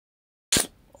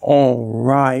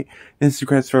Alright, this is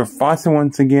Christopher Foster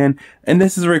once again, and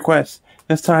this is a request,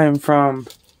 this time from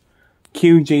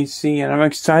QJC, and I'm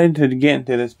excited to get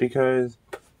into this because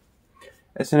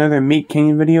it's another Meat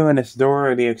Canyon video, and it's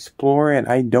Dora the Explorer, and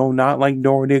I do not like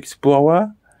Dora the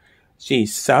Explorer. She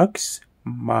sucks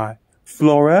my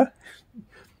flora.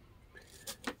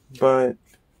 But,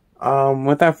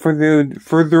 without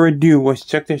further ado, let's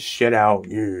check this shit out.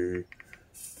 Yeah.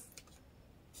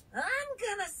 I'm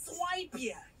gonna swipe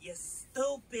you, you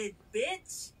stupid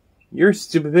bitch. You're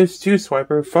stupid bitch too,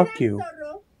 Swiper. Fuck you.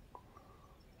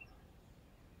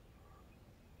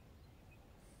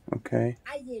 Okay.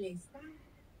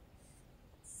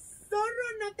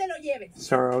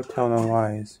 Sorrow, tell no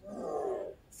lies.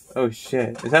 Oh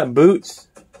shit. Is that Boots?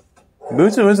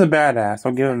 Boots was a badass.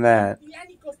 I'll give him that.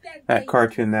 That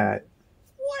cartoon that.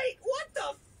 Wait, what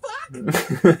the fuck?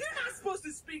 You're not supposed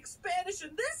to speak Spanish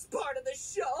in this part of the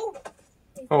show.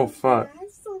 Oh fuck.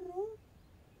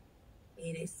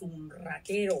 Eres un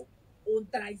ratero, un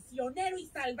traicionero y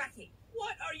salvaje.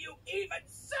 What are you even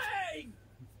saying?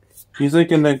 He's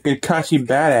like in the Kakashi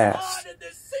badass. What's on in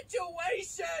this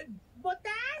situation?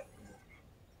 ¿Votar?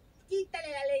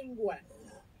 Quítale la lengua.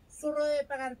 Zorro debe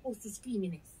pagar por sus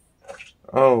crímenes.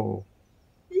 Oh.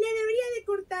 Le debería de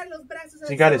cortar los brazos.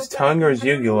 He got his tongue or his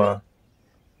uvula?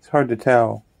 It's hard to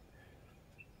tell.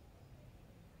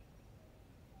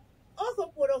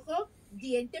 Ojo por ojo,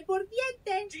 diente por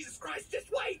diente. Jesus Christ, just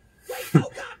wait! Wait,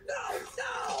 oh God, no!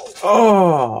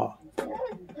 Oh!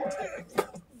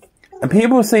 And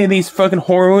people say these fucking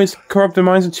horror movies corrupt the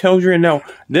minds of children. No,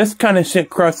 this kind of shit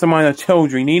corrupts the minds of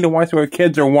children. You need to watch what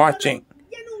kids are watching.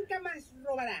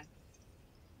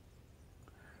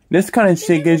 This kind of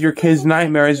shit gives your kids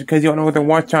nightmares because you don't know what they're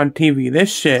watching on TV.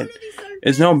 This shit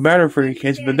is no better for your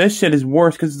kids, but this shit is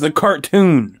worse because it's a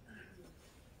cartoon.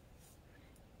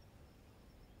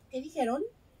 You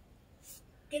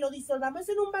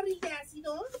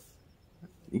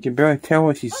can barely tell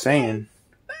what she's saying.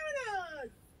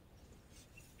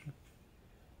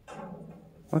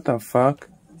 What the fuck?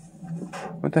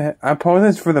 What the heck? I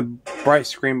apologize for the bright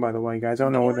screen, by the way, guys. I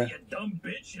don't know what that.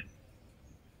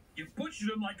 You butchered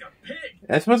him like a pig.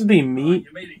 That's supposed to be Meat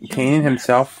Canyon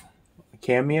himself. A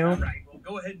cameo. Alright, well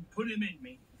go ahead and put him in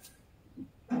me.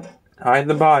 Hide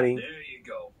the body. There you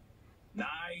go.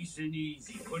 Nice and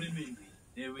easy. Put him in me.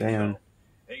 There we Damn. go.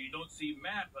 Hey, you don't see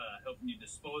Map helping you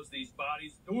dispose these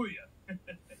bodies, do you?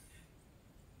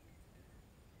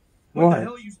 What the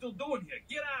hell are you still doing here?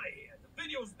 Get out of here. The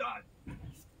video's done.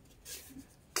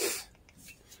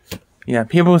 Yeah,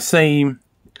 people say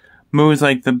movies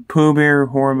like the Pooh Bear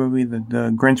horror movie,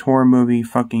 the Grinch horror movie,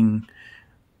 fucking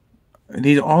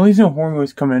all these new horror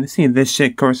movies coming out. I see this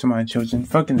shit curse to my children.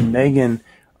 Fucking Megan.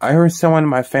 I heard someone in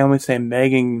my family say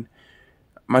Megan.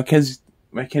 My kid is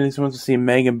supposed to see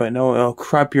Megan, but no, it'll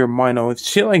corrupt your mind. No,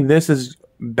 shit like this is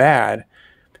bad,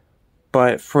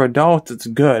 but for adults it's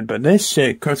good. But this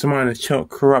shit corrupts the mind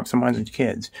of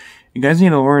kids. You guys need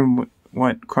to learn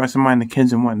what corrupts the mind of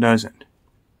kids and what doesn't.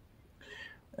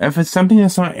 If it's something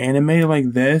that's not animated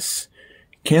like this,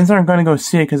 kids aren't going to go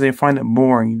see it because they find it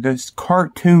boring. There's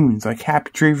cartoons like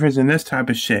Happy Tree Friends and this type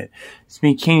of shit. It's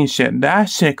Meat Canyon shit. That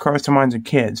shit corrupts the minds of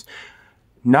kids.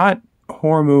 Not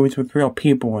horror movies with real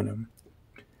people in them.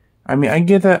 I mean, I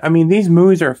get that. I mean, these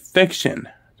movies are fiction.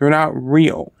 They're not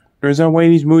real. There's no way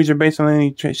these movies are based on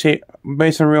real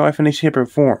life in any shape or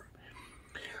form.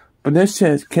 But this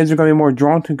shit, kids are going to be more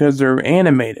drawn to because they're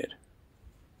animated.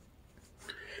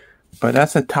 But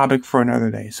that's a topic for another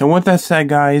day. So with that said,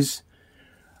 guys,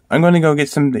 I'm going to go get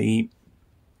something to eat.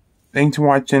 Thanks for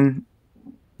watching.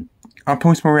 I'll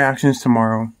post more reactions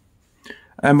tomorrow.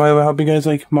 And by the way, I hope you guys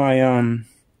like my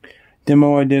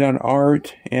demo I did on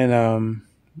art and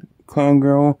Clown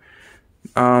Girl.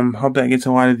 Hope that gets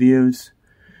a lot of views.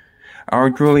 I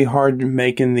worked really hard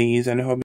making these, and I hope